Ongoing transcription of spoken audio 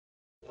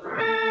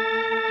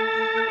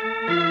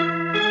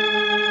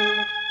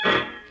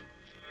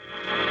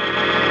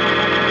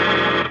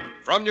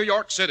From New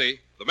York City,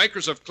 the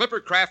makers of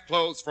Clipper Craft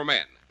clothes for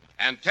men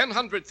and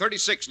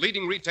 1,036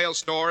 leading retail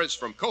stores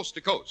from coast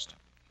to coast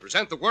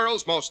present the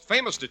world's most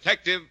famous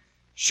detective,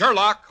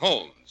 Sherlock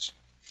Holmes.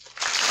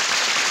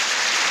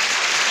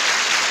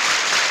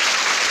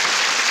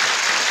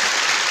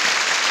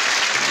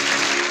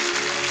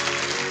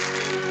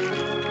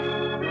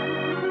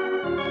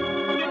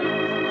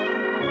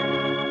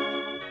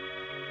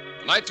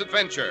 Tonight's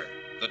adventure,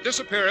 the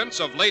disappearance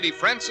of Lady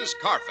Frances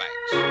Carfax.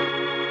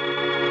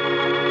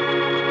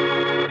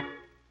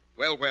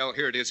 Well,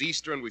 here it is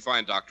Easter, and we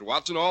find Dr.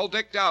 Watson all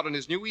decked out in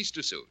his new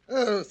Easter suit.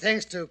 Oh,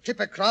 thanks to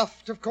Clipper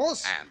Craft, of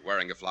course. And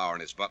wearing a flower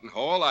in his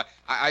buttonhole.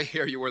 I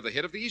hear you were the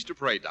hit of the Easter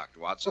parade, Dr.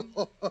 Watson.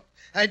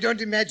 I don't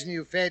imagine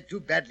you fared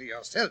too badly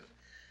yourself.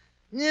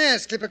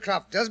 Yes, Clipper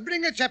Craft does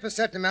bring a chap a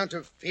certain amount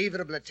of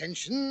favorable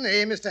attention,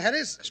 eh, Mr.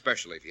 Harris?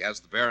 Especially if he has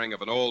the bearing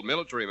of an old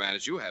military man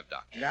as you have,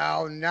 Doctor.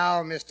 Now,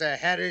 Mr.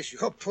 Harris,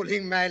 you're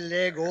pulling my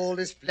leg. All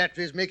this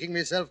flattery is making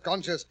me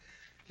self-conscious.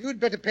 You'd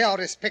better pay our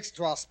respects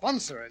to our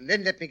sponsor and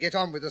then let me get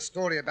on with the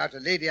story about a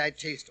lady I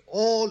chased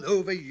all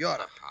over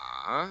Europe.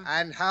 Uh-huh.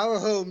 And how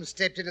Holmes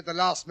stepped in at the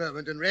last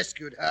moment and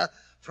rescued her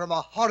from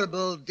a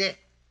horrible death.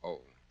 Oh,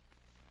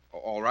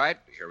 all right.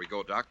 Here we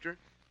go, Doctor.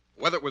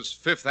 Whether it was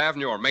Fifth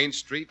Avenue or Main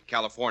Street,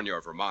 California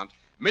or Vermont,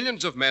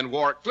 millions of men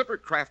wore Clipper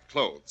Craft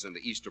clothes in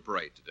the Easter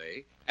parade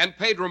today and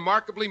paid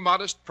remarkably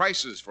modest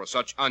prices for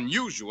such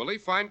unusually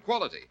fine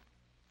quality.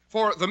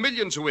 For the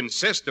millions who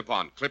insist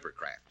upon Clipper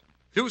Craft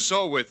do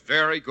so with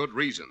very good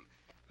reason.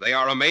 They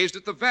are amazed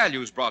at the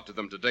values brought to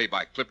them today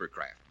by Clipper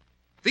Craft.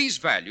 These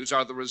values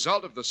are the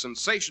result of the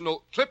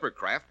sensational Clipper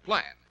Craft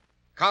plan,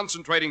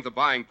 concentrating the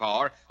buying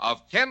power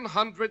of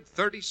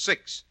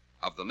 1,036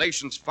 of the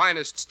nation's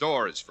finest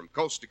stores from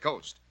coast to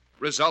coast,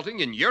 resulting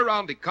in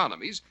year-round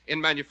economies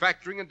in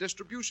manufacturing and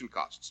distribution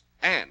costs,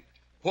 and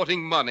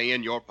putting money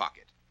in your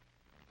pocket.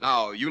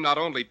 Now, you not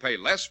only pay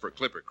less for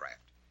Clipper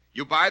Craft,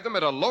 you buy them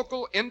at a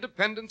local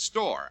independent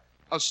store,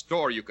 a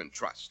store you can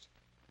trust.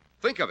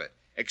 Think of it,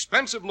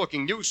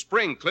 expensive-looking new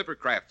spring Clipper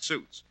Craft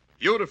suits,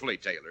 beautifully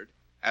tailored,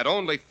 at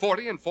only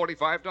 $40 and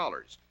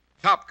 $45.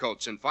 Top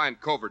coats in fine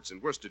coverts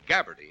and worsted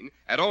gabardine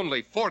at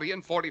only $40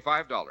 and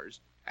 $45.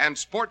 And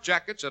sport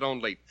jackets at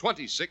only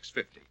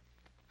 $26.50.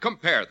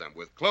 Compare them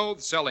with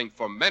clothes selling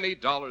for many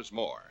dollars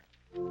more.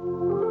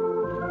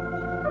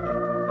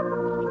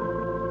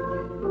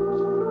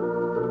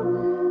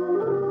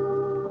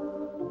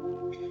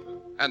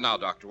 And now,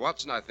 Dr.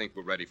 Watson, I think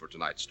we're ready for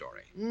tonight's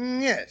story.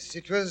 Yes,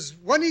 it was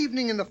one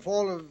evening in the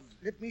fall of,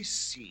 the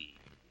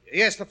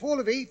fall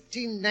of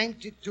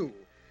 1892.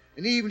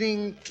 An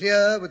evening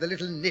clear with a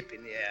little nip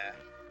in the air.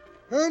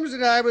 Holmes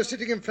and I were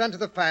sitting in front of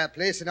the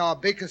fireplace in our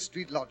Baker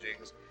Street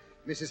lodgings.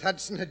 Mrs.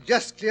 Hudson had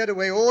just cleared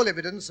away all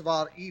evidence of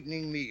our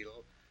evening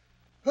meal.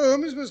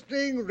 Holmes was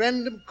playing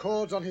random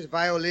chords on his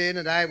violin,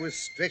 and I was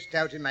stretched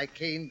out in my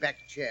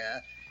cane-backed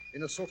chair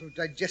in a sort of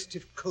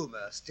digestive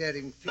coma,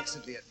 staring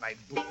fixedly at my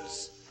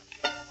boots.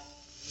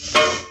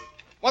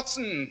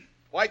 Watson,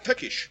 why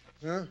Turkish?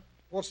 Huh?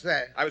 What's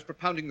that? I was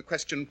propounding the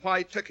question,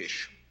 why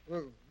Turkish?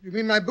 Well, you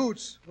mean my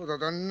boots? Well,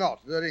 they're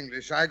not. They're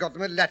English. I got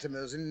them at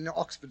Latimer's in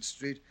Oxford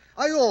Street.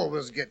 I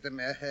always get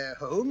them,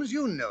 Holmes.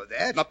 You know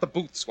that. Not the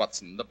boots,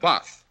 Watson, the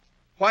bath.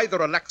 Why the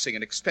relaxing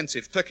and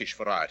expensive Turkish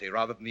variety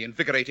rather than the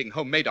invigorating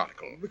homemade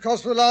article?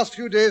 Because for the last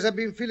few days I've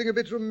been feeling a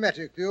bit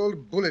rheumatic. The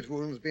old bullet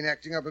wound's been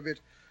acting up a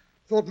bit.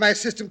 Thought my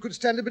system could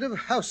stand a bit of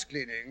house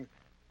cleaning.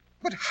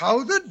 But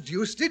how the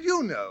deuce did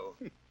you know?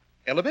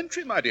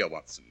 Elementary, my dear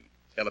Watson.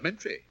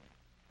 Elementary.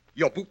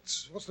 Your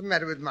boots. What's the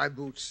matter with my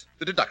boots?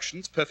 The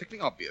deduction's perfectly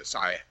obvious.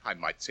 I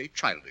might say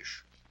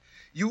childish.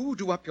 You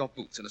do up your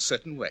boots in a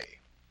certain way.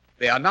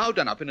 They are now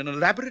done up in an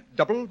elaborate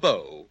double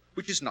bow,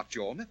 which is not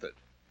your method.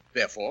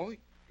 Therefore,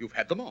 you've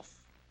had them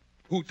off.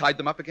 Who tied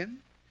them up again?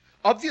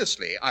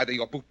 Obviously, either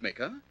your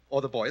bootmaker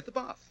or the boy at the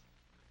bath.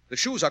 The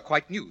shoes are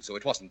quite new, so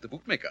it wasn't the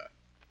bootmaker.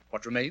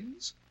 What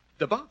remains?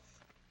 The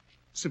bath.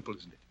 Simple,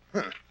 isn't it?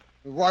 Huh.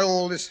 Why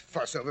all this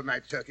fuss over my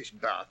Turkish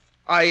bath?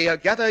 I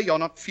gather you're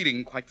not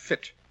feeling quite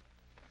fit.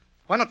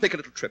 Why not make a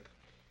little trip?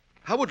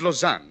 How would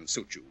Lausanne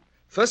suit you?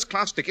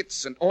 First-class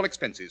tickets and all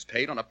expenses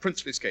paid on a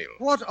princely scale.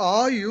 What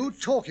are you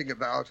talking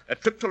about? A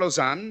trip to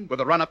Lausanne with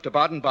a run-up to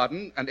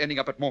Baden-Baden and ending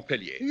up at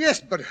Montpellier. Yes,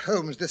 but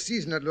Holmes, the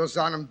season at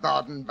Lausanne and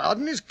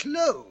Baden-Baden is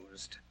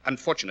closed.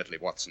 Unfortunately,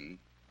 Watson,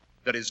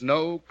 there is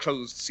no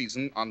closed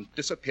season on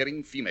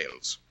disappearing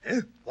females.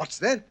 What's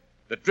that?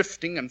 The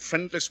drifting and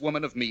friendless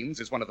woman of means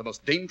is one of the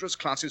most dangerous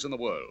classes in the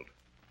world.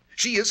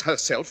 She is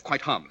herself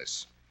quite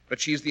harmless, but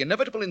she is the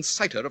inevitable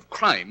inciter of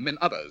crime in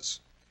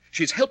others.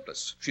 She's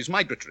helpless. She's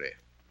migratory.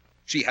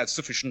 She has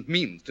sufficient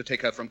means to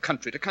take her from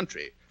country to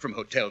country, from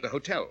hotel to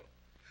hotel.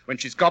 When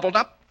she's gobbled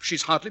up,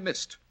 she's hardly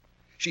missed.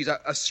 She's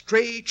a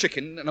stray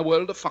chicken in a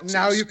world of foxes.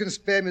 Now you can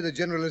spare me the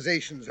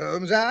generalizations,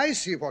 Holmes. I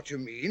see what you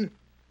mean.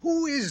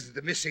 Who is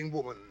the missing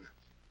woman?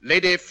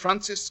 Lady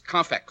Frances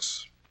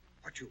Carfax.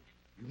 What, you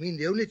mean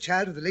the only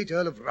child of the late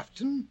Earl of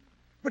Ruffton?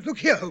 But look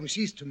here, Holmes,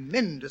 she's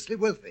tremendously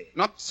wealthy.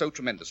 Not so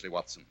tremendously,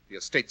 Watson. The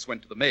estates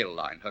went to the male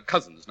line. Her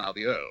cousin's now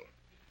the Earl.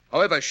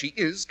 However, she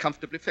is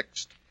comfortably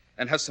fixed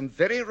and has some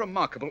very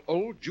remarkable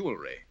old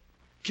jewelry,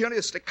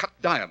 curiously cut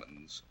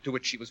diamonds, to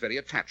which she was very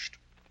attached.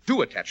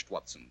 Too attached,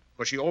 Watson,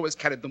 for she always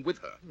carried them with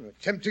her. A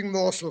tempting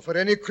morsel for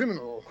any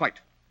criminal. Quite.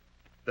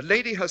 The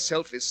lady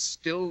herself is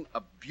still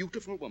a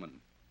beautiful woman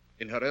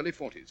in her early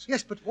 40s.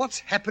 Yes, but what's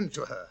happened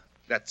to her?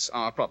 That's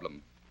our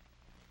problem.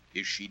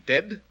 Is she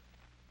dead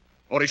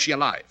or is she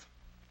alive?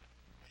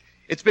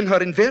 It's been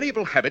her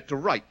invariable habit to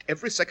write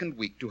every second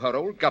week to her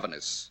old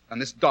governess, a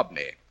Miss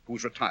Dobney,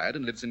 who's retired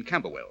and lives in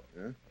Camberwell.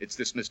 Yeah? It's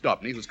this Miss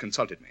Dobney who's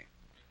consulted me.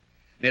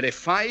 Nearly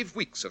 5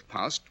 weeks have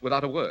passed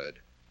without a word.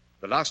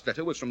 The last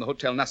letter was from the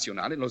Hotel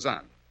National in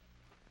Lausanne.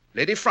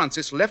 Lady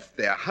Frances left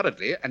there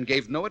hurriedly and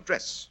gave no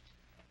address.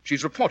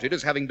 She's reported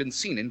as having been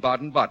seen in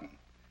Baden-Baden,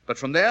 but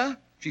from there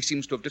she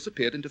seems to have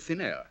disappeared into thin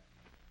air.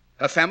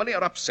 Her family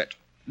are upset.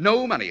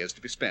 No money is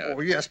to be spared.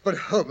 Oh, yes, but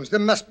Holmes, there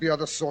must be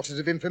other sources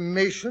of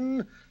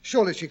information.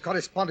 Surely she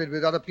corresponded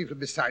with other people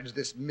besides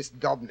this Miss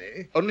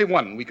Dobney. Only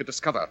one we could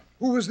discover.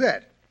 Who was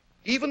that?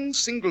 Even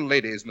single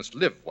ladies must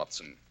live,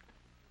 Watson.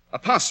 A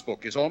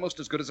passbook is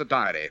almost as good as a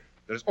diary.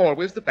 There's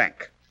always the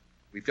bank.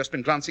 We've just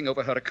been glancing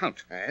over her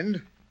account.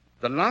 And?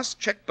 The last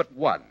check but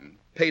one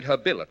paid her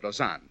bill at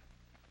Lausanne.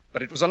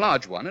 But it was a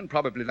large one and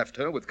probably left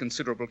her with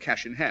considerable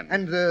cash in hand.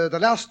 And the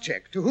last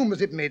check, to whom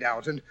was it made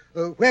out, and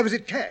where was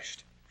it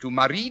cashed? To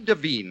Marie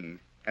Devine,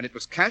 and it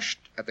was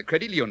cashed at the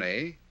Crédit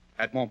Lyonnais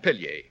at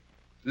Montpellier,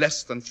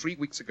 less than 3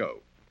 weeks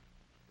ago.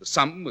 The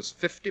sum was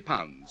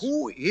 £50.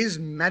 Who is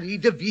Marie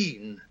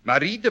Devine?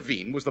 Marie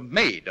Devine was the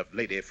maid of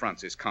Lady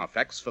Frances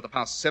Carfax for the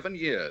past 7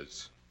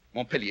 years.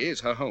 Montpellier is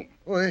her home.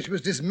 Oh, then she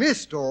was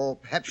dismissed, or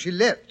perhaps she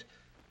left.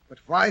 But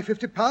why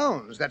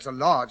 £50? That's a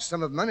large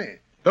sum of money.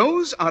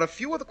 Those are a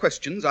few of the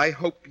questions I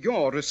hope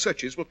your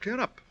researches will clear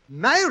up.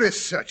 My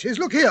researches?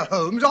 Look here,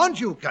 Holmes, aren't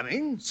you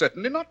coming?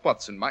 Certainly not,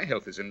 Watson. My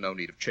health is in no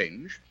need of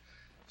change.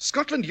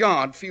 Scotland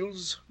Yard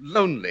feels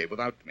lonely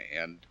without me,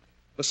 and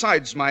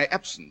besides, my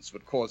absence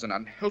would cause an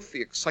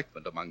unhealthy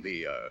excitement among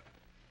the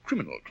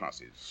criminal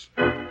classes.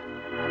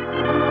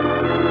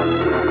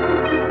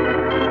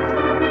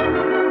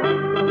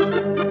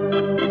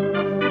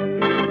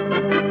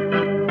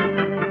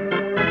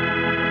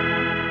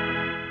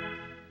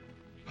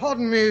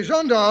 Pardon me,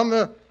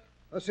 gendarme.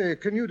 I say,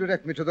 can you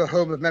direct me to the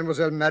home of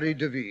Mademoiselle Marie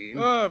Devine?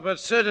 Oh, but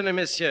certainly,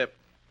 monsieur.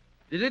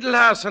 The little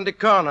house on the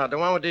corner, the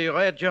one with the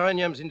red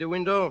geraniums in the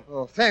window.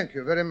 Oh, thank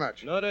you very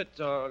much. Not at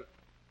all.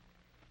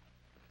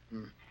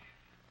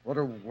 What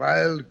a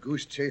wild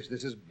goose chase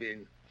this has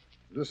been.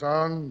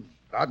 Lausanne,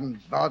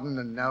 Baden-Baden,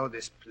 and now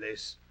this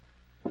place.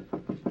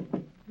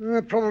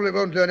 I probably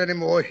won't learn any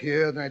more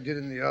here than I did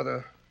in the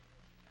other.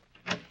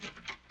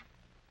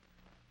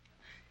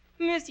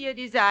 Monsieur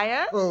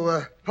desires?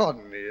 Oh,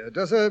 pardon me.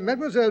 Does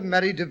Mademoiselle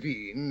Marie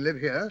Devine live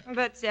here?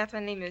 But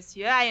certainly,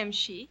 monsieur. I am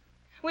she.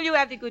 Will you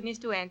have the goodness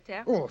to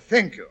enter? Oh,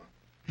 thank you.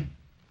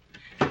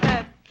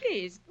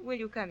 Please, will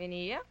you come in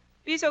here?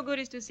 Be so good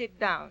as to sit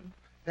down.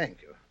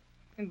 Thank you.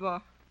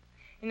 Bon.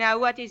 Now,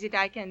 what is it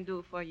I can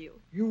do for you?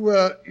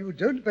 You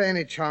don't by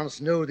any chance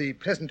know the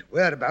present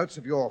whereabouts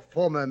of your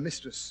former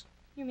mistress?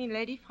 You mean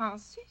Lady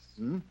Frances?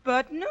 Hmm?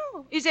 But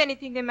no. Is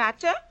anything the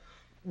matter?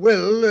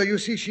 Well, you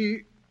see,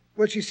 she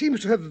seems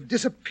to have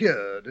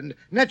disappeared, and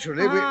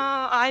naturally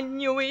I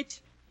knew it.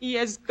 He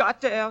has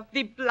got her,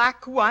 the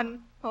black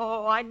one.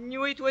 Oh, I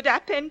knew it would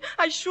happen.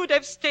 I should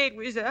have stayed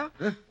with her.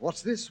 Huh?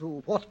 What's this?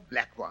 What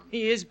black one?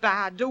 He is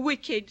bad,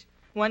 wicked.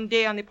 One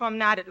day on the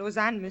promenade at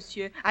Lausanne,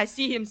 monsieur, I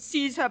see him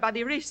seize her by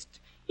the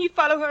wrist. He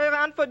follow her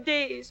around for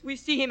days. We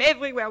see him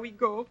everywhere we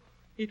go.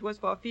 It was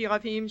for fear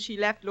of him she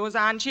left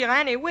Lausanne. She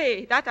ran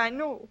away, that I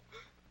know.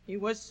 He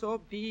was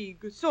so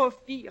big, so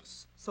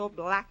fierce, so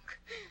black.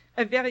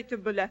 A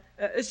veritable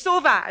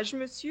sauvage,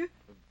 monsieur.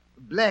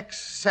 Black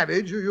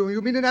savage?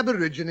 You mean an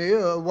aborigine,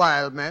 a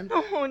wild man?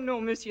 Oh,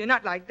 no, monsieur,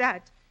 not like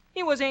that.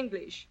 He was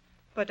English,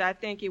 but I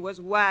think he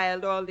was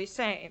wild all the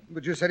same.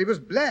 But you said he was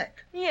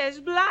black. Yes,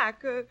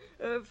 black,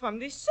 from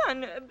the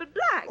sun, but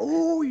black.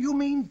 Oh, you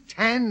mean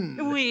tanned.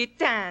 Oui,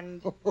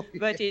 tanned. Oh,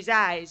 But his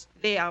eyes,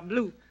 they are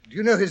blue. Do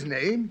you know his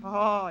name?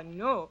 Oh,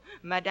 no.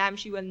 Madame,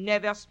 she will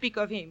never speak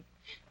of him.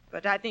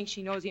 But I think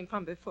she knows him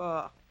from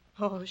before.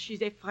 Oh,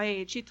 she's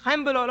afraid. She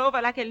trembles all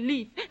over like a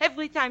leaf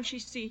every time she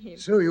sees him.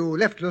 So you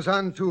left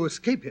Lausanne to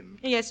escape him?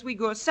 Yes, we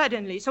go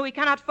suddenly, so we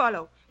cannot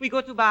follow. We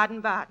go to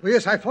Baden-Baden. Oh,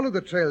 yes, I followed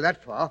the trail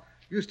that far.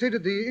 You stayed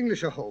at the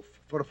Englischerhof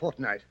for a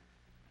fortnight.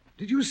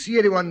 Did you see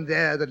anyone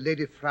there that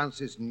Lady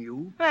Frances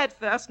knew? At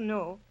first,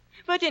 no.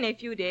 But in a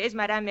few days,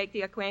 Madame made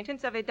the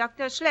acquaintance of a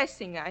Dr.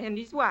 Schlesinger and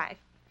his wife.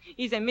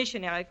 He's a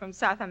missionary from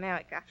South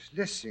America.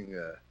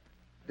 Schlesinger.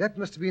 That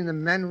must have been the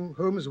man who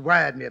Holmes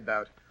wired me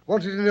about.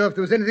 Wanted to know if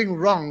there was anything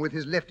wrong with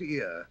his left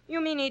ear.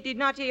 You mean he did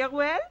not hear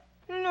well?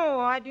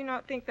 No, I do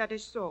not think that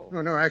is so.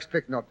 No, I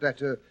expect not.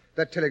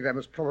 That telegram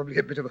was probably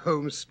a bit of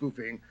Holmes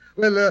spoofing.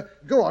 Well,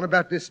 go on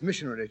about this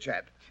missionary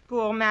chap.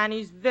 Poor man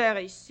is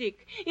very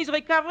sick. He's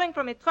recovering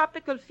from a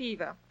tropical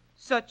fever.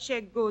 Such a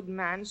good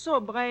man,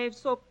 so brave,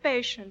 so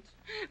patient.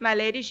 My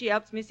lady, she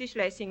helps Mrs.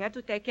 Schlesinger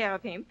to take care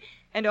of him,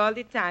 and all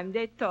the time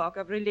they talk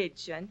of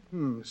religion.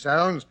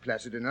 Sounds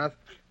placid enough.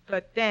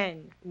 But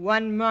then,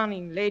 one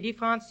morning, Lady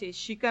Frances,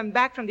 she come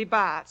back from the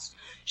baths.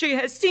 She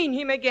has seen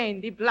him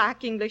again, the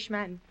black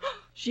Englishman.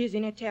 She is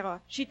in a terror.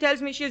 She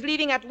tells me she is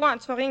leaving at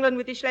once for England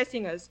with the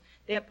Schlesingers.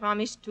 They have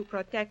promised to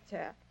protect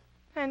her.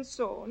 And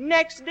so,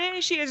 next day,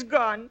 she is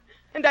gone.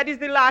 And that is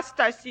the last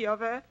I see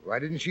of her. Why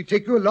didn't she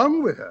take you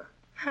along with her?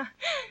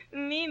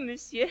 Me,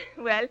 monsieur?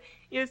 Well,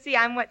 you see,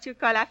 I'm what you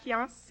call a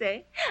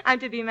fiancée. I'm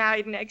to be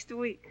married next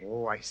week.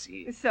 Oh, I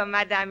see. So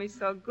Madame is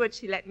so good,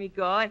 she let me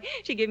go, and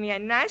she gave me a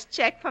nice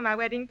check for my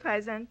wedding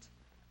present.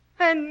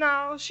 And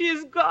now she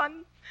is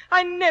gone.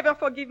 I never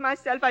forgive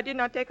myself I did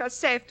not take her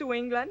safe to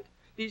England.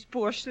 These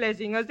poor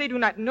Schlesingers, they do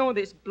not know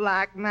this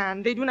black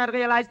man. They do not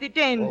realize the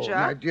danger.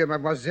 Oh, my dear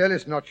mademoiselle,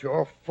 it's not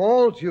your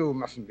fault. You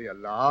mustn't be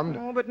alarmed.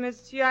 Oh, but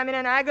monsieur, I'm in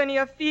an agony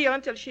of fear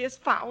until she is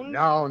found.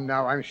 Now,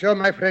 I'm sure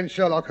my friend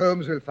Sherlock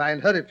Holmes will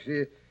find her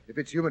if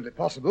it's humanly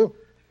possible.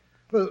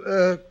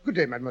 Well, good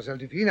day, Mademoiselle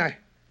Devine.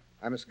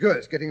 I must go.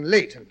 It's getting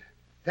late, and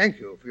thank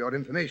you for your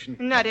information.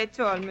 Not at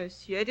all,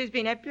 monsieur. It has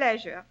been a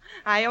pleasure.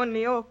 I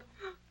only hope...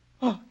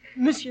 Oh,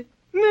 monsieur.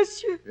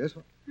 Yes,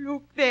 what?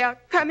 Look, they are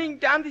coming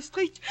down the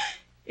street.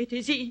 It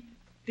is he,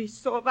 the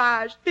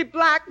sauvage, the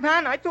black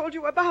man I told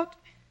you about.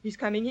 He's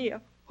coming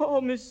here. Oh,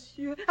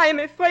 monsieur, I am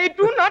afraid.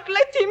 Do not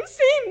let him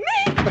see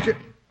me. But you...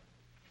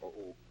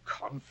 Oh,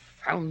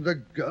 confound the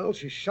girl.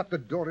 She shut the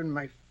door in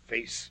my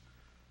face.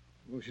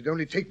 Oh, she'd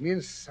only take me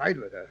inside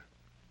with her.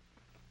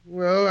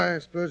 Well, I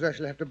suppose I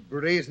shall have to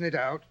brazen it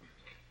out.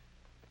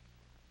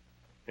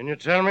 Can you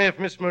tell me if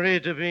Miss Marie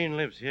Devine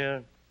lives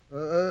here?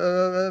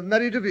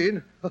 Marie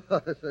Devine.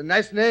 That's a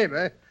nice name,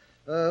 eh?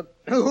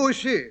 Who is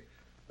she?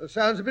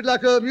 Sounds a bit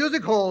like a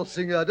music hall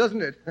singer,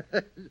 doesn't it?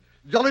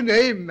 Jolly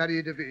name,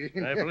 Marie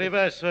Devine. I believe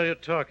I saw you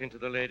talking to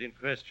the lady in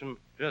question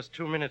just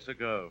 2 minutes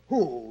ago.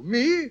 Who,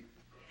 me?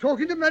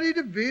 Talking to Marie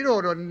Devine?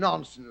 Oh,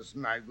 nonsense,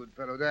 my good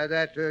fellow.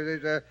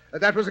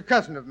 That was a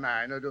cousin of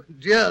mine, a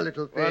dear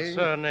little thing. What's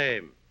her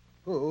name?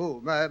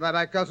 Who,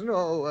 my cousin?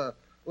 Oh,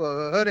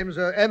 her name's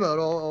Emma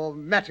or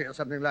Mattie or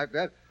something like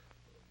that.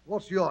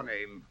 What's your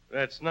name?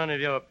 That's none of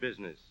your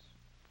business.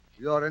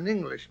 You're an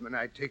Englishman,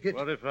 I take it.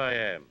 What if I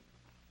am?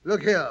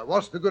 Look here,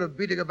 what's the good of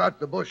beating about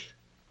the bush?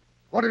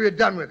 What have you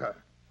done with her?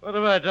 What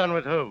have I done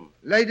with whom?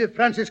 Lady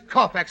Frances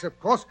Carfax, of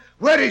course.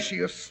 Where is she,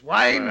 you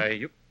swine? Why,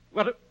 you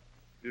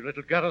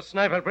little gutter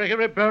snipe, I'll break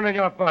every bone in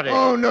your body.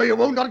 Oh, no, you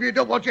won't. Not if you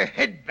don't want your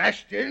head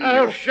bashed in.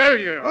 I'll show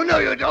you. Oh, no,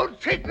 you don't.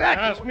 Take that.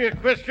 Ask me a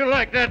question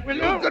like that, will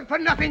you? You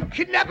good-for-nothing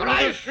kidnapper.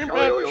 I'll show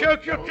I'll you.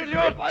 choke you till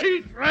your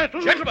teeth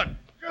rattle.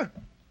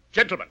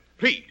 Gentlemen,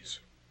 please.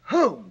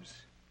 Holmes.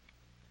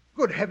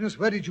 Good heavens,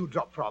 where did you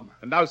drop from?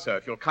 And now, sir,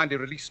 if you'll kindly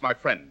release my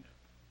friend.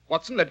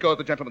 Watson, let go of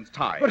the gentleman's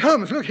tie. But,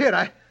 Holmes, look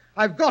here.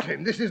 I've got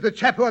him. This is the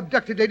chap who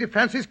abducted Lady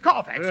Frances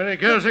Carfax. There he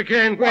goes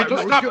again. Why, Quick,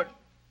 no, stop. you-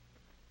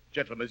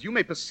 Gentlemen, as you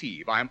may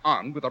perceive, I am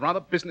armed with a rather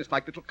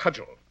businesslike little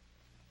cudgel.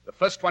 The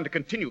first one to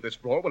continue this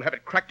brawl will have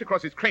it cracked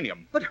across his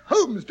cranium. But,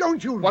 Holmes,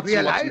 don't you Watson,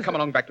 realize... come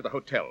along back to the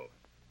hotel.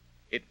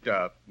 It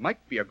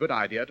might be a good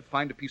idea to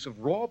find a piece of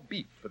raw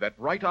beef for that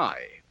right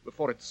eye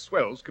before it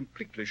swells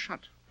completely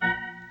shut.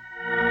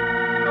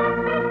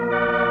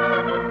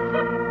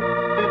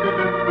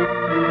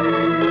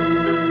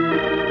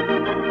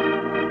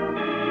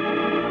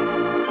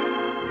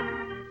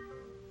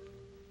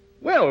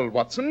 Well,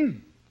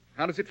 Watson,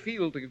 how does it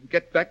feel to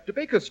get back to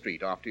Baker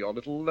Street after your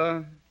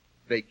little,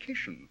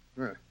 vacation?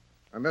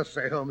 I must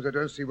say, Holmes, I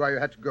don't see why you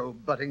had to go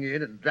butting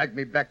in and drag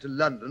me back to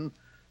London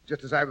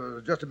just as I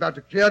was just about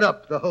to clear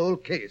up the whole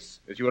case.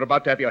 As you were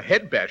about to have your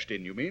head bashed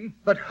in, you mean?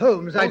 But,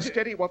 Holmes,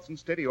 Steady, Watson,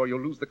 steady, or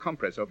you'll lose the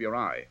compress over your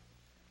eye.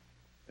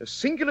 A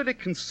singularly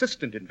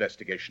consistent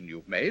investigation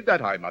you've made,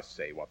 that I must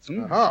say,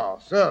 Watson. Aha,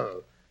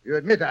 so you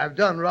admit I've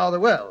done rather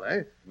well,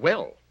 eh?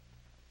 Well,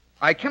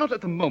 I cannot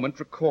at the moment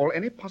recall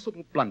any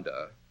possible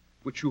blunder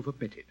which you've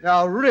omitted.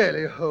 Now,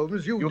 really,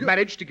 Holmes, You've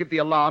managed to give the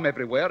alarm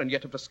everywhere and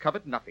yet have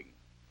discovered nothing.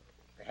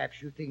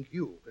 Perhaps you think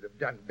you could have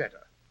done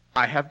better.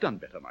 I have done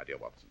better, my dear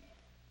Watson.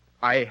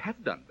 I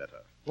have done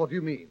better. What do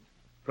you mean?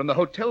 From the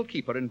hotel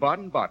keeper in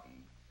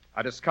Baden-Baden,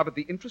 I discovered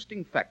the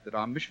interesting fact that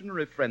our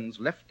missionary friend's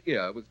left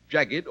ear was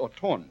jagged or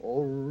torn.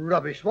 Oh,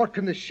 rubbish. What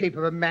can the shape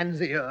of a man's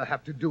ear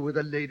have to do with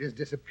a lady's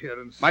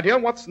disappearance? My dear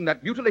Watson,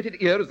 that mutilated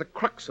ear is the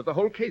crux of the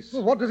whole case.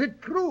 Well, what does it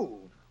prove?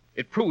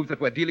 It proves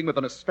that we're dealing with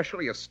an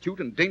especially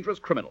astute and dangerous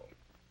criminal.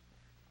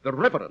 The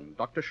Reverend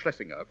Dr.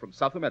 Schlesinger from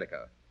South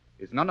America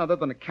is none other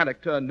than a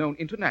character known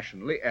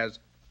internationally as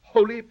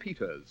Holy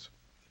Peters.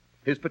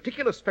 His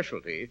particular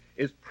specialty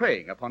is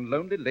preying upon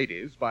lonely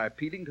ladies by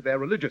appealing to their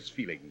religious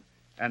feeling,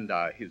 and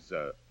his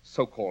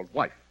so-called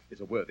wife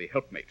is a worthy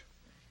helpmate.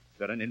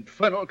 They're an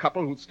infernal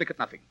couple who'd stick at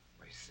nothing.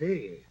 I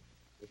see.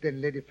 But then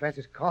Lady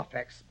Frances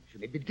Carfax, she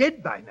may be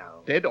dead by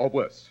now. Dead or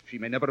worse. She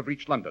may never have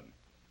reached London.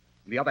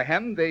 On the other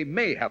hand, they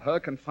may have her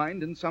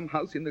confined in some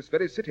house in this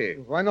very city.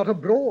 Why not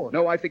abroad?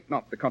 No, I think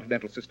not. The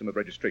continental system of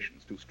registration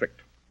is too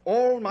strict.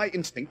 All my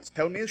instincts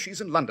tell me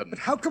she's in London. But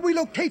how can we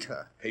locate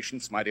her?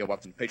 Patience, my dear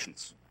Watson,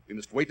 patience. We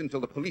must wait until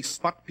the police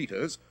spot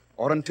Peters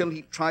or until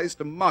he tries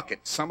to market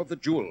some of the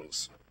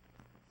jewels.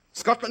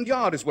 Scotland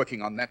Yard is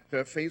working on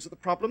that phase of the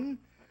problem.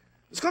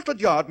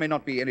 Scotland Yard may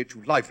not be any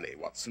too lively,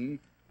 Watson,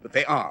 but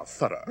they are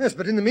thorough. Yes,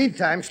 but in the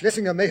meantime,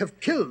 Schlesinger may have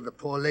killed the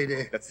poor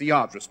lady. That's the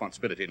Yard's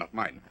responsibility, not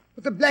mine.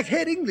 But the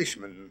black-haired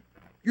Englishman,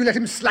 you let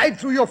him slide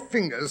through your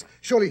fingers.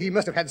 Surely he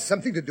must have had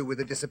something to do with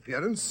the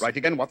disappearance. Right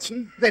again,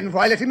 Watson. Then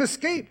why let him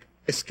escape?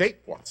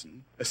 Escape,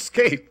 Watson?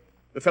 Escape?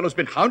 The fellow's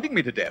been hounding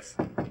me to death.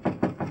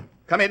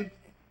 Come in.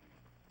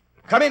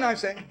 Come in, I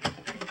say.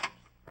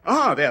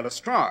 Ah, there,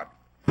 Lestrade.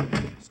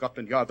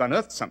 Scotland Yard's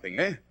unearthed something,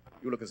 eh?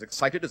 You look as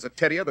excited as a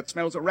terrier that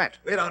smells a rat.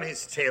 We're on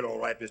his tail, all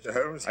right, Mr.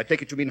 Holmes. I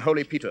take it you mean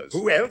Holy Peters.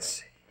 Who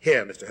else?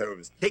 Here, Mr.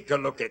 Holmes, take a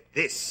look at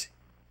this.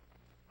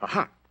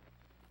 Aha.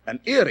 An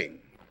earring.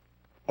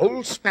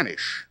 Old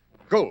Spanish.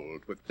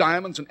 Gold with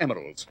diamonds and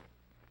emeralds.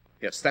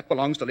 Yes, that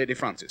belongs to Lady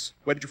Francis.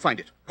 Where did you find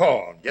it?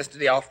 Pawned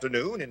yesterday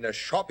afternoon in a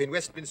shop in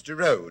Westminster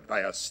Road by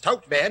a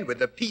stout man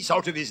with a piece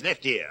out of his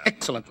left ear.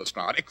 Excellent,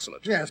 Lestrade,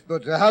 excellent. Yes,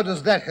 but how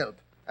does that help?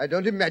 I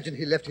don't imagine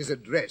he left his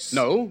address.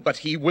 No, but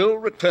he will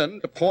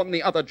return to pawn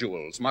the other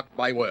jewels, mark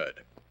my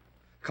word.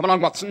 Come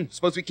along, Watson.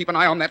 Suppose we keep an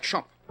eye on that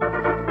shop.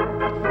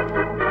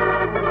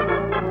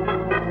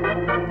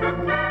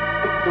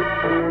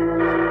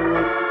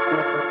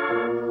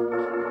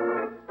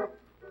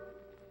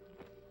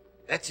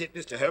 That's it,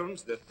 Mr.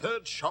 Holmes. The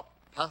third shop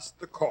past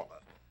the corner.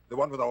 The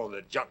one with all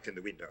the junk in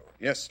the window.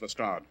 Yes,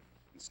 Lestrade.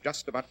 It's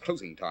just about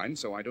closing time,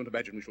 so I don't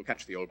imagine we shall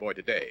catch the old boy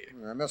today.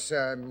 I must say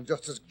I'm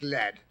just as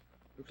glad.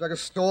 Looks like a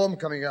storm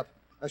coming up.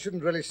 I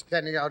shouldn't really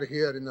standing out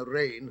here in the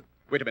rain.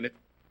 Wait a minute.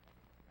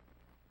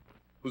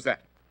 Who's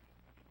that?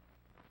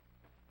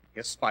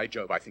 Yes, by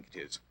Jove, I think it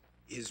is.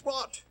 Is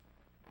what?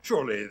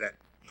 Surely that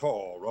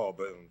poor,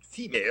 raw-boned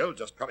female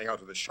just coming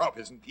out of the shop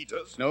isn't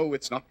Peters? No,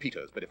 it's not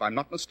Peters, but if I'm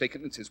not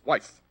mistaken, it's his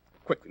wife.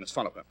 Quick, we must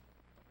follow her.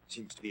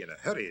 Seems to be in a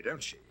hurry,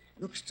 don't she?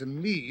 Looks to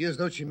me as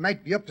though she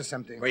might be up to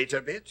something. Wait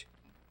a bit.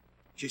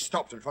 She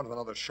stopped in front of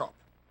another shop.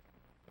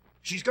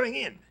 She's going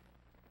in.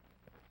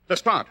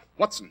 Lestrade,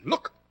 Watson,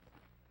 look!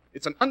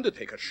 It's an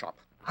undertaker's shop.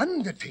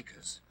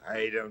 Undertakers?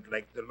 I don't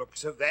like the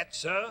looks of that,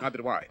 sir. Neither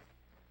do I.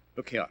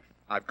 Look here,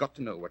 I've got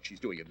to know what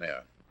she's doing in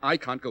there. I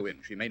can't go in.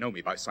 She may know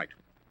me by sight.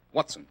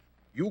 Watson,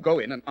 you go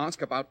in and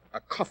ask about a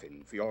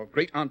coffin for your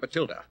great-aunt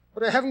Matilda.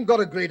 But I haven't got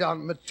a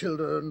great-aunt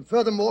Matilda, and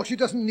furthermore, she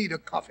doesn't need a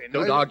coffin.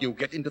 Don't argue.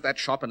 Get into that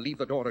shop and leave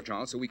the door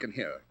ajar so we can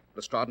hear.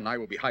 Lestrade and I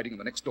will be hiding in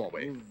the next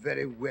doorway. Oh,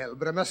 very well,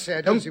 but I must say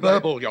I don't see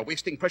burble. why... You're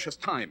wasting precious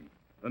time.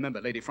 Remember,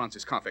 Lady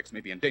Francis Carfax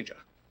may be in danger.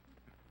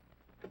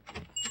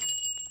 But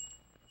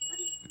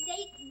it's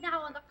late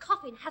now and the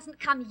coffin hasn't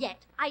come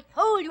yet. I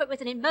told you it was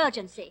an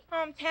emergency.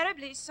 Oh, I'm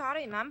terribly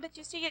sorry, Mum, but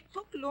you see, it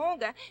took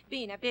longer,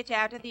 being a bit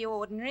out of the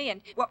ordinary,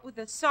 and what with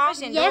the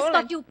sauce and Yes, all,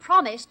 but you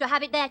promised to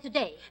have it there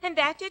today. And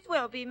that it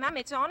will be, Mum.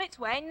 It's on its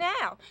way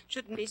now.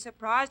 Shouldn't be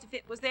surprised if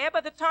it was there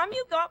by the time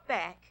you got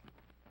back.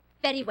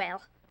 Very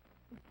well.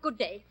 Good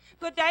day.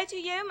 Good day to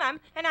you, Mum,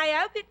 and I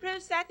hope it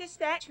proves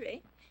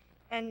satisfactory.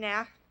 And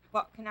now,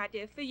 what can I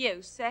do for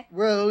you, sir?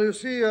 Well, you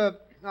see,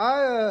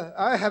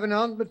 I have an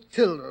Aunt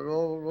Matilda,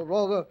 or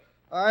rather,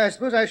 I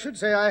suppose I should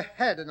say I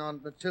had an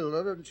Aunt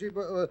Matilda, and she,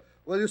 well,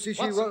 you see,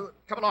 she Watson, was...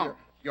 come along.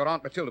 Your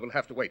Aunt Matilda will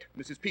have to wait.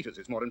 Mrs. Peters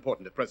is more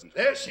important at present.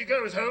 There she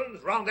goes,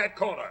 Holmes, round that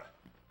corner.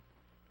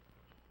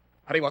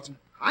 Hurry, Watson.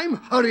 I'm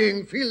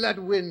hurrying. Feel that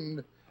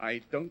wind.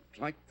 I don't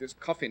like this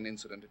coffin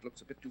incident. It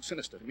looks a bit too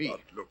sinister to me. But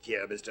look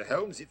here, Mr.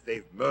 Holmes, if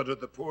they've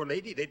murdered the poor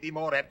lady, they'd be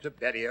more apt to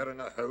bury her in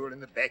a hole in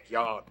the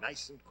backyard,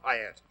 nice and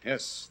quiet.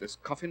 Yes, this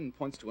coffin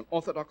points to an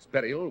orthodox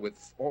burial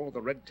with all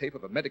the red tape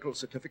of a medical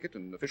certificate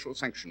and official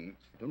sanction.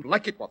 I don't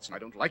like it, Watson. I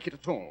don't like it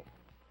at all.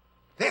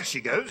 There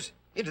she goes,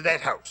 into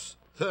that house,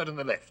 third on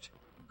the left.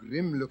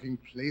 Grim-looking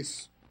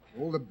place.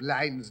 All the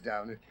blinds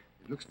down. It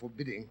looks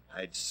forbidding.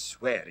 I'd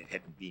swear it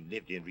hadn't been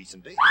lived in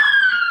recently.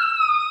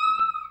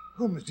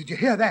 Holmes, did you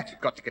hear that?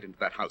 You've got to get into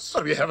that house.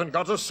 But we haven't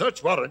got a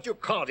search warrant. You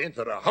can't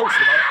enter a house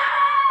without...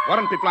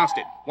 Warrant be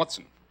blasted.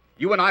 Watson,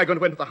 you and I are going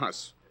to enter the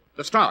house.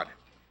 Lestrade,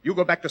 you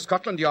go back to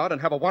Scotland Yard and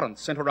have a warrant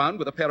sent around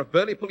with a pair of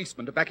burly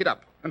policemen to back it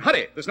up. And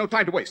hurry, there's no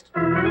time to waste.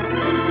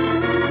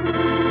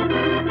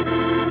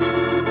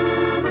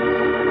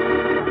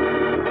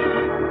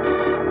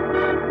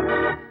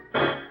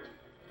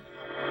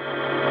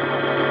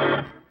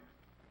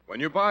 When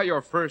you buy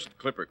your first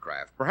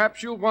Clippercraft,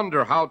 perhaps you'll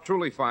wonder how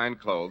truly fine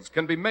clothes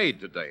can be made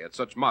today at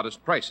such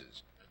modest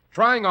prices.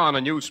 Trying on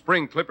a new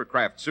spring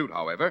Clippercraft suit,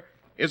 however,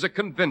 is a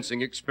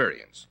convincing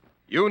experience.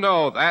 You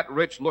know that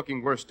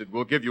rich-looking worsted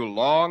will give you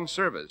long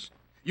service.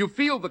 You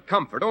feel the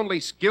comfort only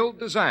skilled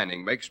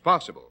designing makes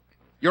possible.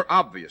 You're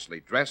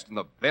obviously dressed in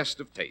the best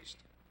of taste.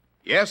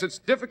 Yes, it's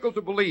difficult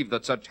to believe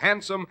that such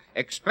handsome,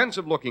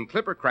 expensive-looking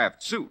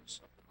Clippercraft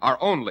suits are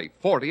only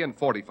 $40 and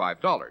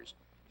 $45.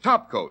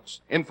 Top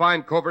coats in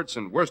fine coverts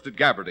and worsted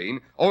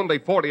gabardine, only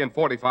 $40 and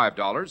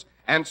 $45,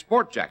 and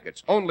sport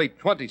jackets, only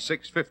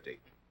 $26.50.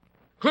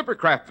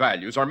 Clippercraft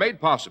values are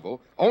made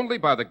possible only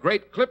by the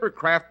great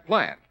Clippercraft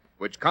plan,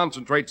 which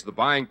concentrates the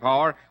buying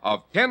power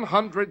of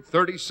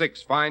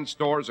 1,036 fine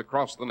stores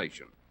across the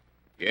nation.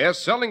 Yes,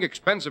 selling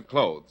expensive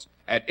clothes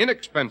at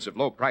inexpensive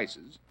low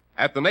prices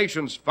at the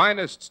nation's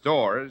finest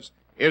stores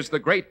is the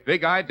great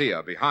big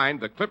idea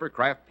behind the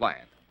Clippercraft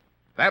plan.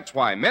 That's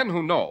why men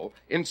who know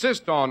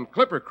insist on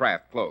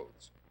Clippercraft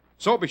clothes.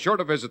 So be sure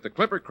to visit the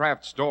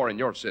Clippercraft store in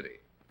your city.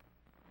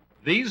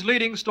 These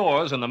leading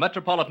stores in the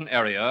metropolitan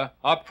area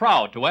are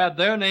proud to add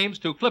their names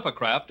to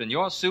Clippercraft in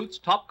your suits,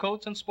 top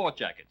coats, and sport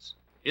jackets.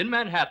 In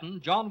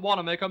Manhattan, John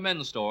Wanamaker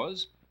Men's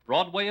Stores,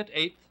 Broadway at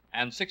 8th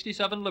and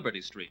 67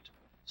 Liberty Street.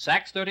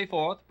 Saks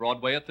 34th,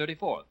 Broadway at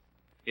 34th.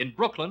 In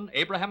Brooklyn,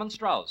 Abraham and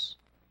Strauss.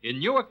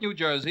 In Newark, New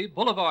Jersey,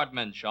 Boulevard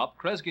Men's Shop,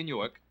 Kresge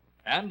Newark.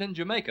 And in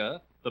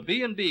Jamaica, the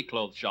B&B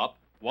Clothes Shop,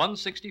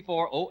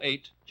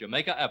 16408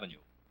 Jamaica Avenue.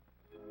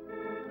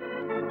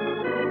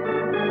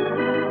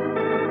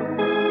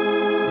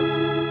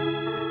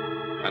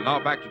 And now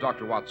back to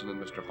Dr. Watson and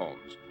Mr.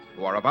 Holmes,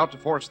 who are about to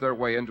force their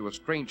way into a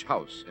strange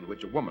house in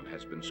which a woman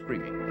has been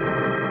screaming.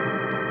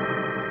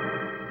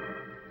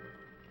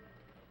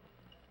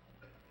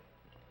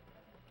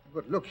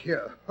 But look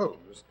here,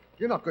 Holmes.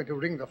 You're not going to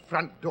ring the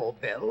front door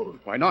bell.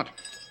 Why not?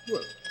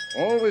 Well,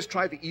 Always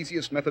try the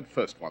easiest method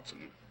first,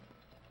 Watson.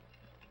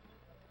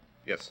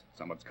 Yes,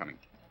 someone's coming.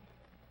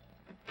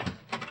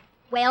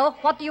 Well,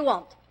 what do you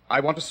want? I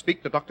want to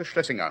speak to Dr.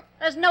 Schlesinger.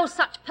 There's no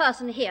such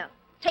person here.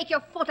 Take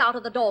your foot out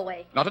of the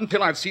doorway. Not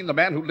until I've seen the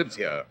man who lives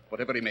here,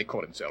 whatever he may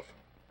call himself.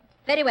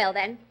 Very well,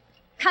 then.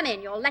 Come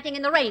in. You're letting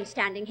in the rain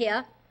standing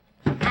here.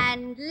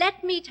 And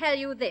let me tell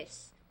you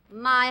this.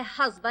 My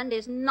husband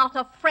is not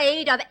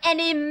afraid of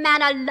any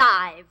man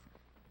alive.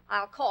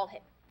 I'll call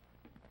him.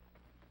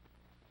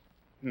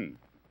 The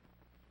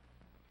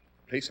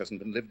place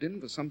hasn't been lived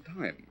in for some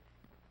time.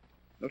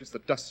 Notice the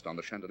dust on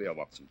the chandelier,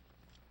 Watson.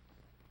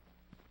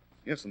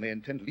 Yes, and they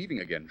intend leaving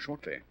again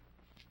shortly.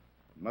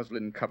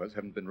 Muslin covers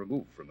haven't been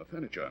removed from the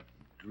furniture.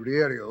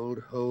 dreary old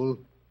hole.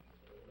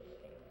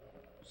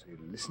 Say,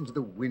 listen to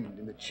the wind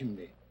in the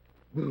chimney.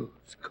 Ooh,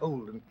 it's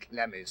cold and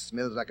clammy.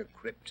 Smells like a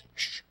crypt.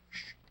 Shh,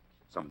 shh.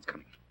 Someone's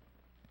coming.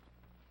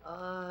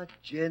 Ah,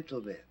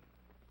 gentlemen.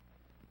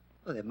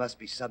 Well, there must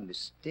be some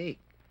mistake.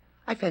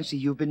 I fancy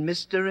you've been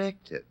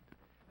misdirected.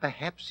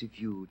 Perhaps if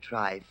you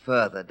try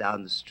further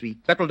down the street...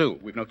 That'll do.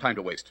 We've no time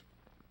to waste.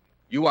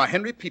 You are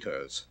Henry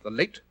Peters, the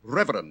late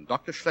Reverend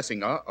Dr.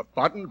 Schlesinger of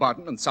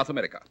Baden-Baden and South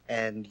America.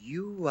 And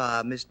you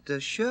are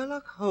Mr.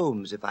 Sherlock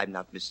Holmes, if I'm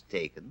not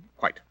mistaken.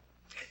 Quite.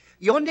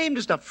 Your name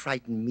does not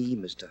frighten me,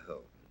 Mr.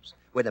 Holmes.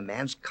 When a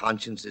man's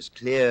conscience is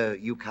clear,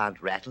 you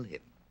can't rattle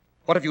him.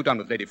 What have you done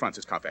with Lady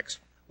Frances Carfax?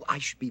 Well, I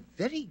should be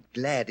very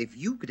glad if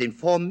you could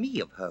inform me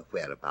of her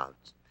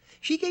whereabouts.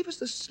 She gave us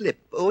the slip,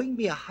 owing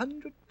me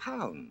 £100.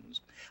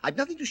 I've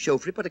nothing to show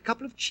for it but a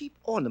couple of cheap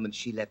ornaments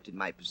she left in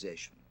my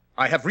possession.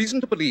 I have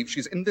reason to believe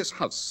she's in this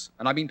house,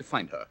 and I mean to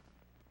find her.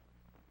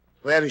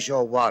 Where is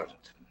your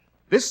warrant?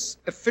 This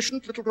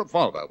efficient little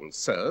revolver will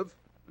serve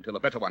until a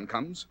better one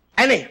comes.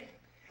 Annie!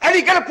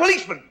 Annie, get a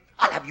policeman!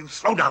 I'll have you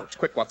thrown out.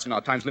 Quick, Watson,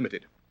 our time's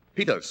limited.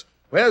 Peters,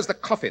 where's the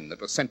coffin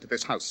that was sent to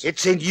this house?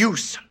 It's in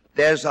use.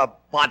 There's a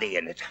body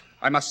in it.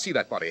 I must see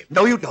that body.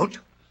 No, you don't.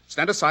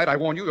 Stand aside, I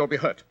warn you, you'll be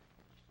hurt.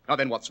 Now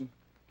then, Watson,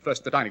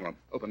 first the dining room.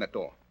 Open that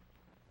door.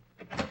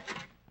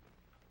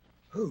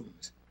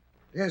 Holmes,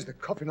 there's the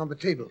coffin on the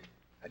table.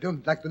 I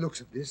don't like the looks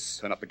of this.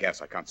 Turn up the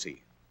gas, I can't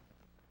see.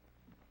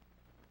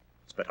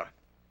 It's better.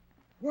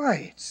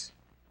 Why, it's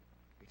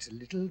a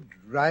little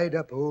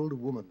dried-up old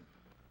woman.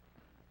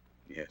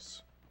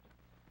 Yes.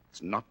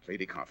 It's not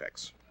Lady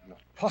Carfax. Not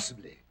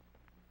possibly.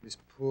 This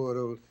poor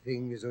old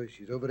thing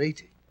she's over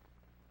 80.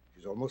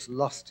 She's almost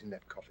lost in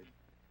that coffin.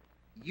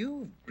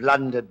 You've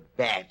blundered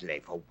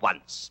badly for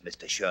once,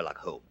 Mr. Sherlock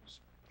Holmes.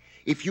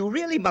 If you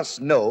really must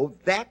know,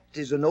 that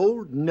is an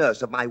old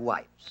nurse of my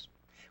wife's.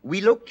 We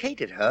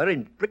located her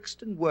in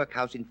Brixton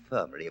Workhouse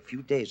Infirmary a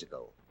few days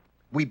ago.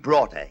 We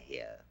brought her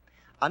here.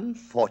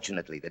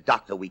 Unfortunately, the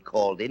doctor we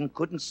called in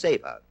couldn't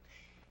save her.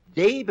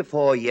 Day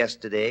before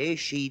yesterday,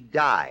 she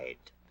died.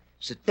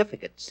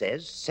 Certificate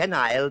says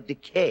senile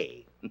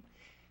decay.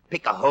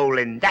 Pick a hole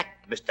in that,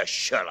 Mr.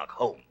 Sherlock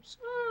Holmes.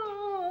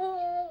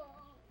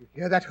 You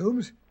hear that,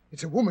 Holmes?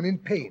 It's a woman in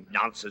pain.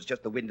 Nonsense,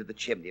 just the wind of the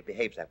chimney. It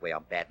behaves that way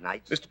on bad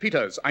nights. Mr.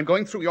 Peters, I'm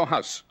going through your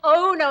house.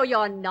 Oh, no,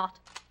 you're not.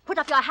 Put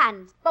up your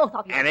hands, both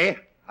of you. Annie,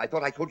 I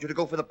thought I told you to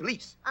go for the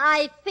police.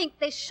 I think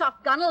this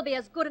shotgun will be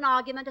as good an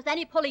argument as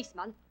any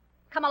policeman.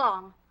 Come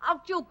along.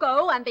 Out you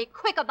go and be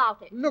quick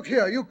about it. Look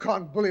here, you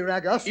can't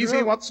bullyrag us.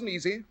 Easy, Watson,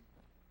 easy.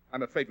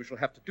 I'm afraid we shall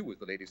have to do as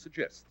the lady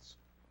suggests.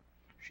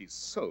 She's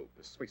so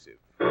persuasive.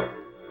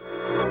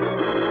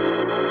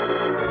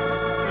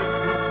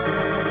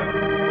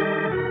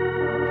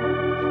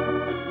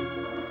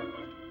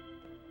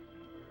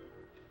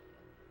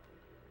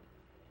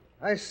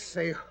 I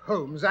say,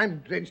 Holmes, I'm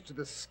drenched to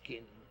the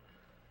skin.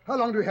 How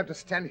long do we have to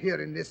stand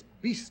here in this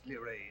beastly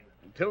rain?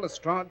 Until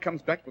Lestrade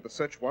comes back with a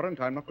search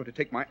warrant, I'm not going to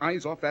take my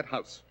eyes off that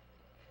house.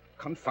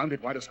 Confound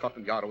it, why does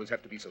Scotland Yard always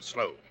have to be so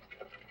slow?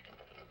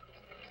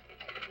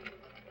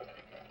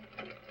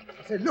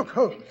 I say, look,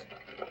 Holmes.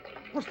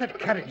 What's that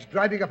carriage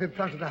driving up in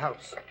front of the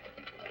house?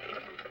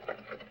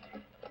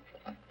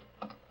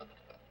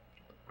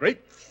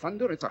 Great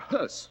thunder, it's a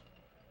hearse.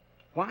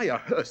 Why a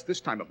hearse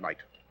this time of night?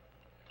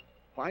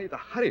 Why the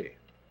hurry?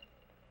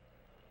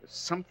 There's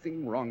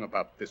something wrong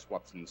about this,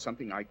 Watson.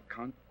 Something I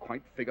can't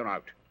quite figure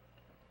out.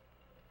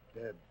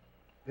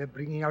 They're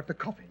bringing out the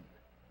coffin.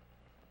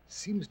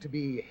 Seems to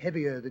be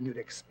heavier than you'd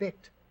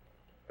expect.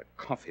 The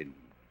coffin.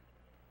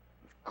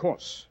 Of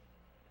course.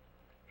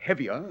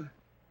 Heavier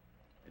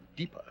and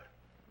deeper.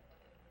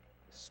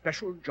 A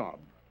special job.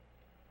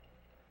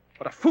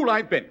 What a fool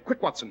I've been.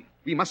 Quick, Watson.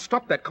 We must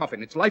stop that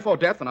coffin. It's life or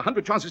death, and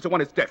 100 chances to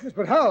 1 it's death. Yes,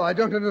 but how? I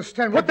don't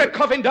understand. Put that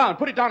coffin down.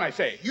 Put it down, I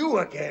say. You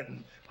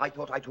again. I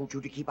thought I told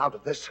you to keep out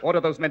of this. Order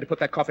those men to put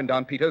that coffin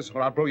down, Peters,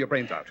 or I'll blow your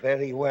brains out.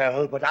 Very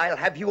well, but I'll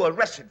have you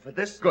arrested for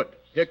this. Good.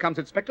 Here comes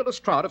Inspector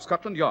Lestrade of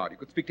Scotland Yard. You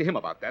could speak to him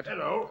about that.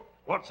 Hello.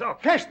 What's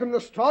up? Catch them,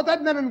 Lestrade.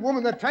 That man and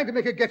woman, they're trying to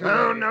make a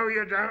getaway. No,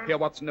 you don't. Here,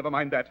 Watson, never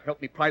mind that.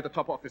 Help me pry the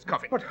top off this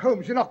coffin. But,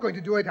 Holmes, you're not going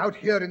to do it out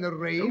here in the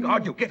rain. Don't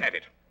argue. Get at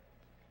it.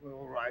 Well,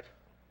 all right.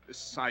 This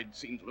side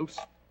seems loose.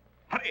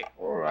 Hurry.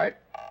 All right.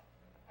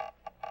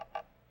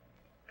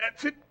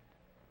 That's it.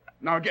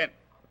 Now again.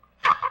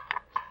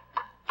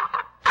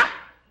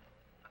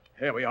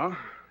 Here we are.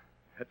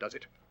 That does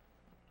it.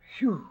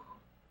 Phew.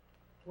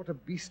 What a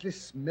beastly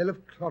smell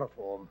of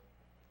chloroform.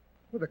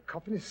 Well, the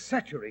coffin is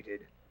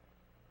saturated.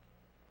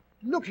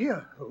 Look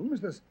here, Holmes.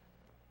 There's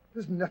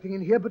nothing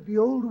in here but the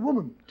old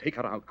woman. Take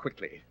her out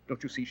quickly.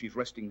 Don't you see she's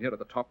resting nearer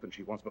the top than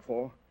she was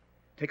before?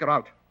 Take her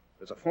out.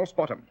 There's a false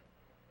bottom.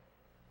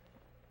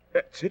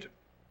 That's it.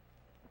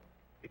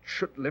 It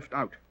should lift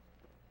out.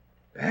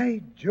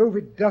 By Jove,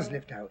 it does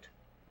lift out.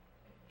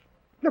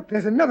 Look,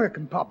 there's another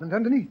compartment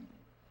underneath.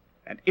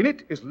 And in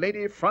it is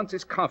Lady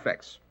Frances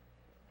Carfax.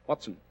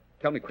 Watson,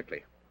 tell me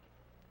quickly.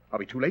 Are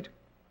we too late?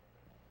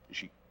 Is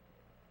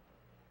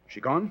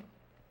she gone?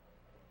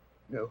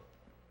 No,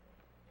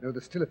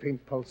 there's still a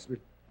faint pulse. We'll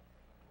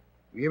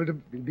be able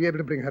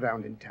to bring her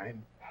round in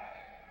time.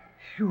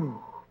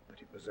 Phew, but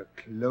it was a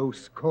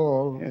close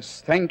call.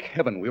 Yes, thank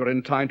heaven we were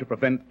in time to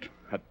prevent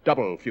a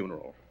double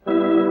funeral.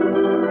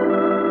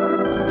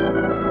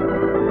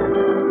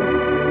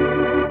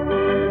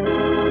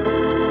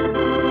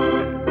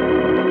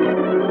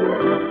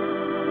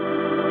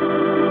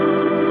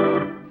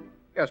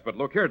 Yes, but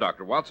look here,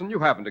 Dr. Watson. You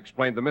haven't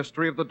explained the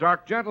mystery of the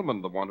dark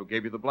gentleman, the one who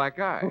gave you the black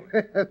eye.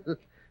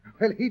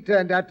 Well, he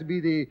turned out to be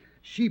the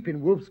sheep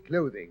in wolf's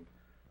clothing,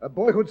 a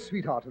boyhood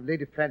sweetheart of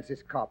Lady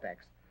Frances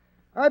Carfax.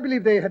 I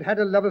believe they had had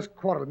a lover's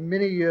quarrel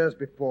many years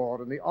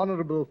before, and the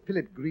Honorable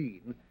Philip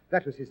Green,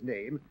 that was his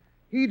name,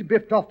 he'd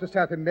biffed off to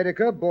South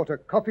America, bought a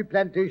coffee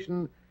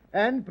plantation,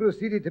 and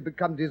proceeded to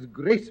become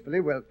disgracefully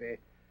wealthy.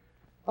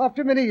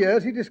 After many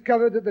years, he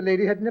discovered that the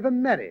lady had never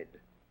married,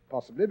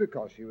 possibly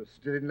because she was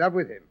still in love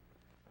with him.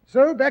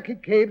 So back he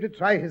came to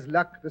try his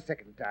luck the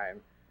second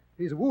time.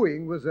 His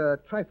wooing was a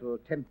trifle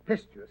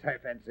tempestuous, I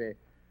fancy.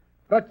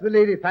 But the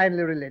lady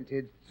finally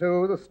relented,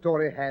 so the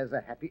story has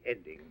a happy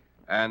ending.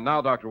 And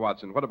now, Dr.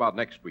 Watson, what about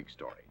next week's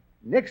story?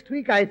 Next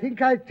week, I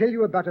think I'll tell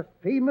you about a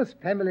famous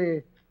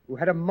family who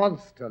had a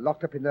monster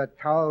locked up in their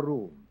tower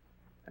room,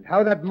 and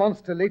how that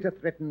monster later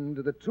threatened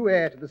the true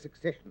heir to the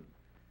succession,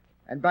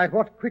 and by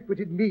what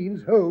quick-witted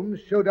means Holmes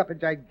showed up a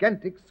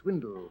gigantic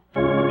swindle.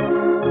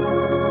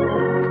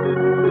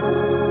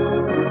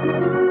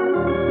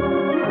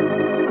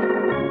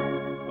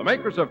 The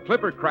makers of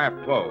Clipper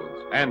Craft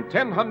Clothes and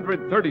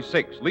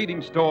 1,036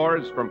 leading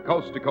stores from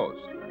coast to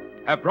coast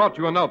have brought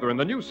you another in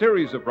the new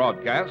series of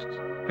broadcasts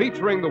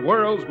featuring the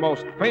world's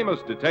most famous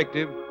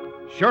detective,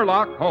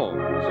 Sherlock Holmes.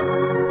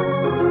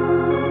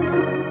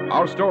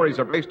 Our stories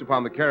are based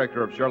upon the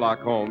character of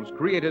Sherlock Holmes,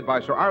 created by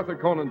Sir Arthur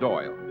Conan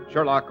Doyle.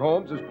 Sherlock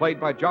Holmes is played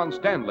by John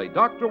Stanley,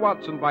 Dr.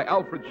 Watson by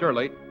Alfred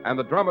Shirley, and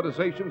the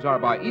dramatizations are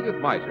by Edith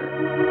Meiser.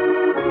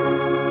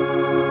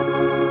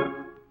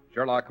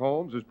 Sherlock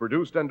Holmes is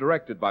produced and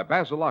directed by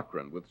Basil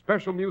Lochran, with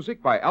special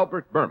music by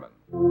Albert Berman.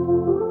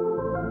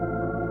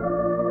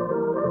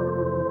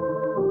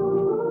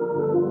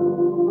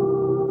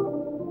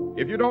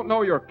 If you don't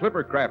know your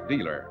Clippercraft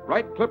dealer,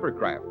 write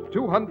Clippercraft,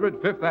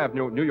 200 Fifth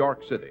Avenue, New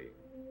York City.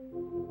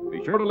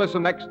 Be sure to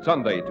listen next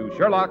Sunday to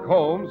Sherlock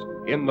Holmes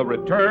in The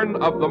Return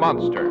of the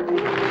Monster. This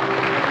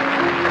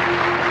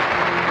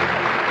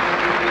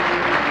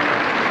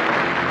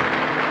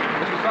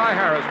is Cy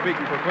Harris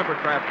speaking for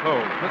Clippercraft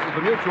Clothes. This is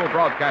the Mutual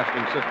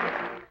Broadcasting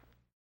System.